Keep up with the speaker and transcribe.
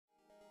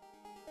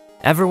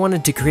Ever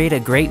wanted to create a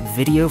great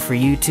video for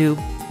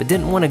YouTube, but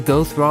didn't want to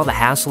go through all the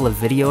hassle of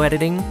video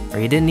editing, or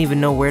you didn't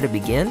even know where to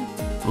begin?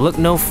 Look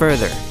no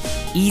further.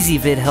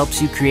 Ezvid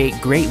helps you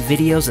create great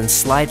videos and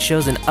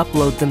slideshows and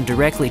upload them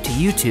directly to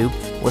YouTube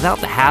without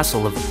the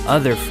hassle of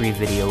other free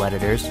video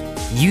editors.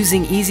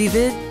 Using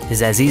Ezvid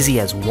is as easy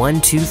as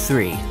 1, 2,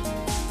 3.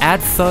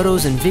 Add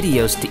photos and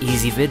videos to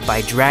Ezvid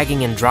by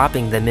dragging and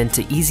dropping them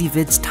into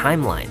Ezvid's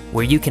timeline,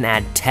 where you can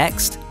add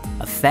text,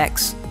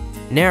 effects,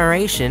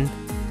 narration,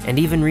 and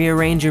even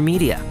rearrange your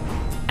media.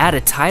 Add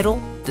a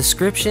title,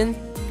 description,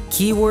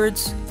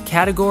 keywords,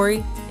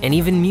 category, and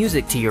even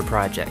music to your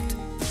project.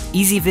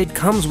 Ezvid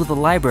comes with a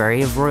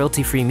library of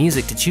royalty-free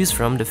music to choose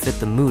from to fit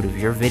the mood of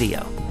your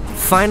video.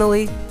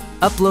 Finally,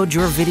 upload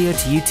your video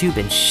to YouTube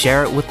and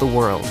share it with the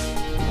world.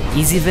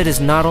 Ezvid is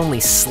not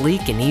only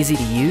sleek and easy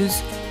to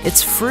use,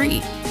 it's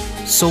free.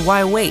 So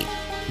why wait?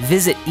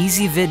 Visit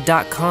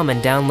ezvid.com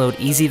and download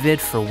Ezvid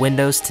for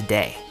Windows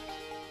today.